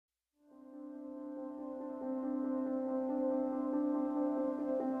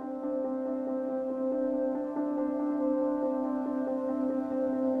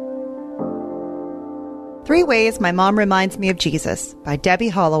Three Ways My Mom Reminds Me of Jesus by Debbie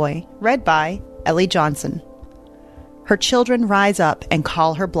Holloway, read by Ellie Johnson. Her children rise up and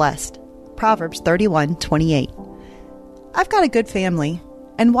call her blessed. Proverbs 31:28. I've got a good family,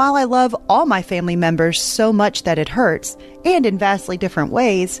 and while I love all my family members so much that it hurts, and in vastly different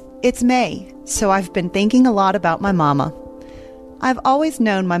ways, it's May, so I've been thinking a lot about my mama. I've always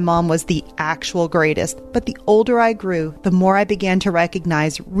known my mom was the actual greatest, but the older I grew, the more I began to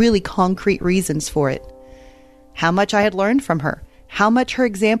recognize really concrete reasons for it. How much I had learned from her, how much her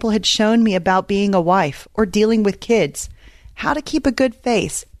example had shown me about being a wife or dealing with kids, how to keep a good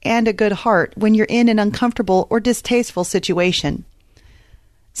face and a good heart when you're in an uncomfortable or distasteful situation.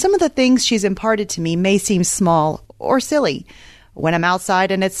 Some of the things she's imparted to me may seem small or silly. When I'm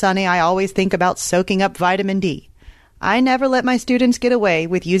outside and it's sunny, I always think about soaking up vitamin D. I never let my students get away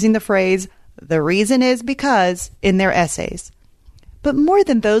with using the phrase, "the reason is because," in their essays. But more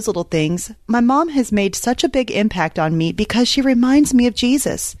than those little things, my mom has made such a big impact on me because she reminds me of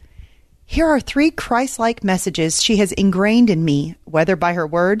Jesus. Here are 3 Christ-like messages she has ingrained in me, whether by her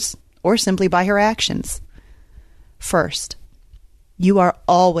words or simply by her actions. First, you are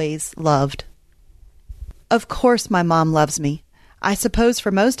always loved. Of course my mom loves me. I suppose for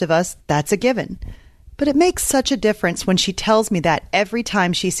most of us, that's a given. But it makes such a difference when she tells me that every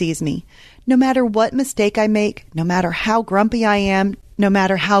time she sees me. No matter what mistake I make, no matter how grumpy I am, no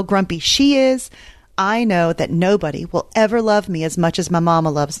matter how grumpy she is, I know that nobody will ever love me as much as my mama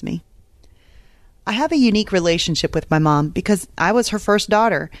loves me. I have a unique relationship with my mom because I was her first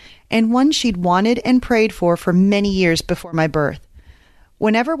daughter, and one she'd wanted and prayed for many years before my birth.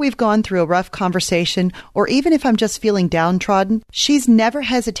 Whenever we've gone through a rough conversation, or even if I'm just feeling downtrodden, she's never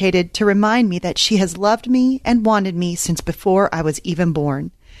hesitated to remind me that she has loved me and wanted me since before I was even born.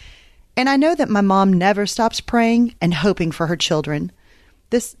 And I know that my mom never stops praying and hoping for her children.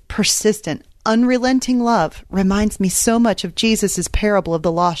 This persistent, unrelenting love reminds me so much of Jesus' parable of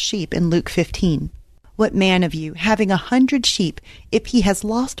the lost sheep in Luke 15. What man of you, having 100 sheep, if he has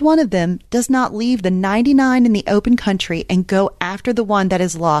lost one of them, does not leave the 99 in the open country and go after the one that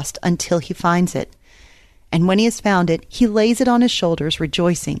is lost until he finds it? And when he has found it, he lays it on his shoulders,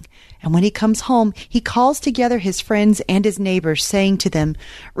 rejoicing. And when he comes home, he calls together his friends and his neighbors, saying to them,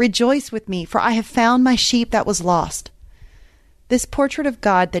 "Rejoice with me, for I have found my sheep that was lost." This portrait of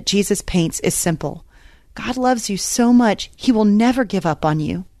God that Jesus paints is simple. God loves you so much, he will never give up on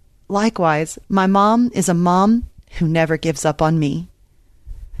you. Likewise, my mom is a mom who never gives up on me.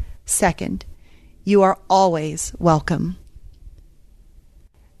 Second, you are always welcome.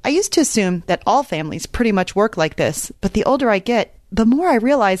 I used to assume that all families pretty much work like this, but the older I get, the more I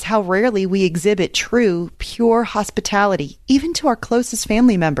realize how rarely we exhibit true, pure hospitality, even to our closest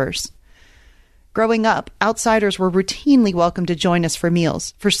family members. Growing up, outsiders were routinely welcome to join us for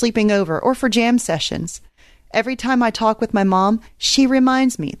meals, for sleeping over, or for jam sessions. Every time I talk with my mom, she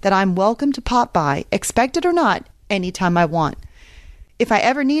reminds me that I'm welcome to pop by, expected or not, anytime I want. If I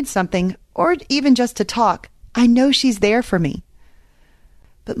ever need something, or even just to talk, I know she's there for me.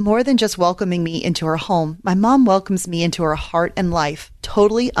 But more than just welcoming me into her home, my mom welcomes me into her heart and life,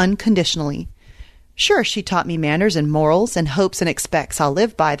 totally unconditionally. Sure, she taught me manners and morals and hopes and expects I'll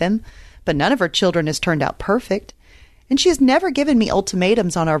live by them, but none of her children has turned out perfect. And she has never given me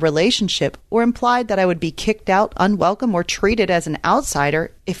ultimatums on our relationship or implied that I would be kicked out, unwelcome, or treated as an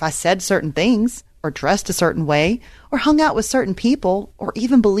outsider if I said certain things, or dressed a certain way, or hung out with certain people, or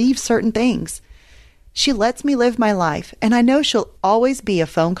even believed certain things. She lets me live my life, and I know she'll always be a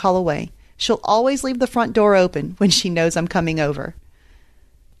phone call away. She'll always leave the front door open when she knows I'm coming over.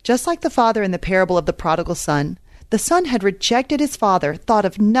 Just like the father in the parable of the prodigal son, the son had rejected his father, thought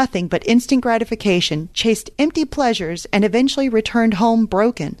of nothing but instant gratification, chased empty pleasures, and eventually returned home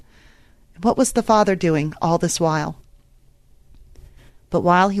broken. What was the father doing all this while? But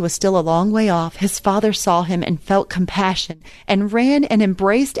while he was still a long way off, his father saw him and felt compassion, and ran and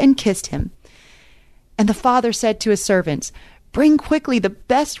embraced and kissed him. And the father said to his servants, "Bring quickly the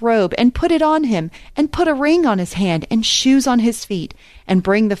best robe and put it on him, and put a ring on his hand and shoes on his feet, and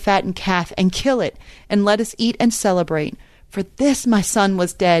bring the fattened calf and kill it, and let us eat and celebrate. For this my son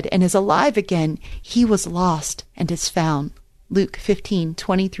was dead and is alive again. He was lost and is found." Luke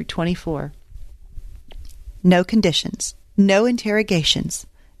 15:20-24. No conditions, no interrogations,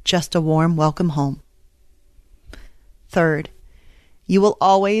 just a warm welcome home. Third, you will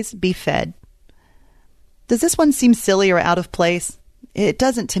always be fed. Does this one seem silly or out of place? It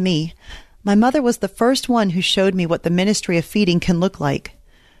doesn't to me. My mother was the first one who showed me what the ministry of feeding can look like.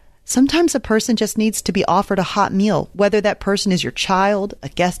 Sometimes a person just needs to be offered a hot meal, whether that person is your child, a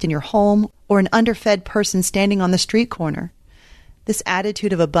guest in your home, or an underfed person standing on the street corner. This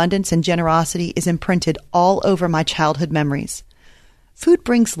attitude of abundance and generosity is imprinted all over my childhood memories. Food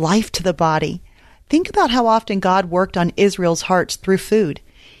brings life to the body. Think about how often God worked on Israel's hearts through food.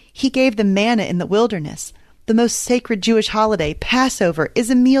 He gave them manna in the wilderness. The most sacred Jewish holiday, Passover, is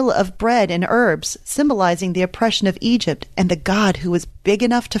a meal of bread and herbs, symbolizing the oppression of Egypt and the God who was big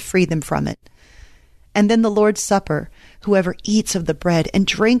enough to free them from it. And then the Lord's Supper. Whoever eats of the bread and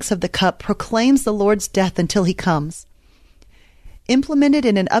drinks of the cup proclaims the Lord's death until he comes. Implemented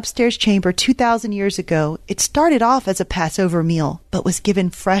in an upstairs chamber 2,000 years ago, it started off as a Passover meal, but was given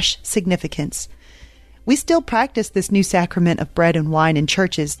fresh significance. We still practice this new sacrament of bread and wine in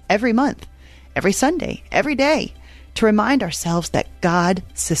churches every month, every Sunday, every day, to remind ourselves that God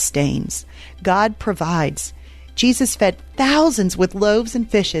sustains. God provides. Jesus fed thousands with loaves and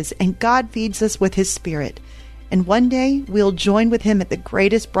fishes, and God feeds us with His Spirit. And one day we'll join with Him at the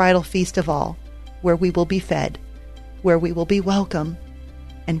greatest bridal feast of all, where we will be fed, where we will be welcome,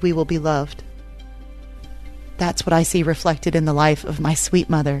 and we will be loved. That's what I see reflected in the life of my sweet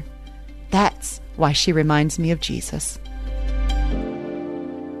mother. That's why she reminds me of Jesus.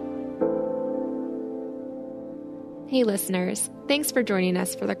 Hey listeners, thanks for joining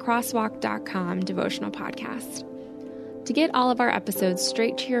us for the Crosswalk.com devotional podcast. To get all of our episodes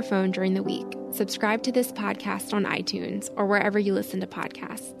straight to your phone during the week, subscribe to this podcast on iTunes or wherever you listen to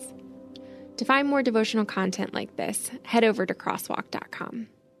podcasts. To find more devotional content like this, head over to Crosswalk.com.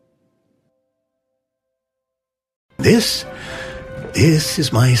 This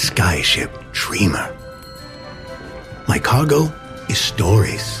is my skyship, Dreamer. My cargo is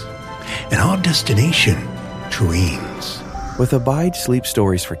stories, and our destination, dreams. With Abide Sleep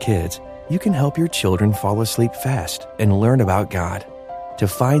Stories for Kids, you can help your children fall asleep fast and learn about God. To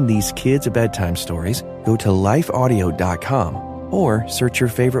find these kids' bedtime stories, go to lifeaudio.com or search your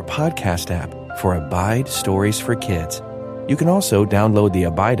favorite podcast app for Abide Stories for Kids. You can also download the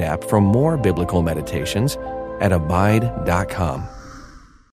Abide app for more biblical meditations at abide.com.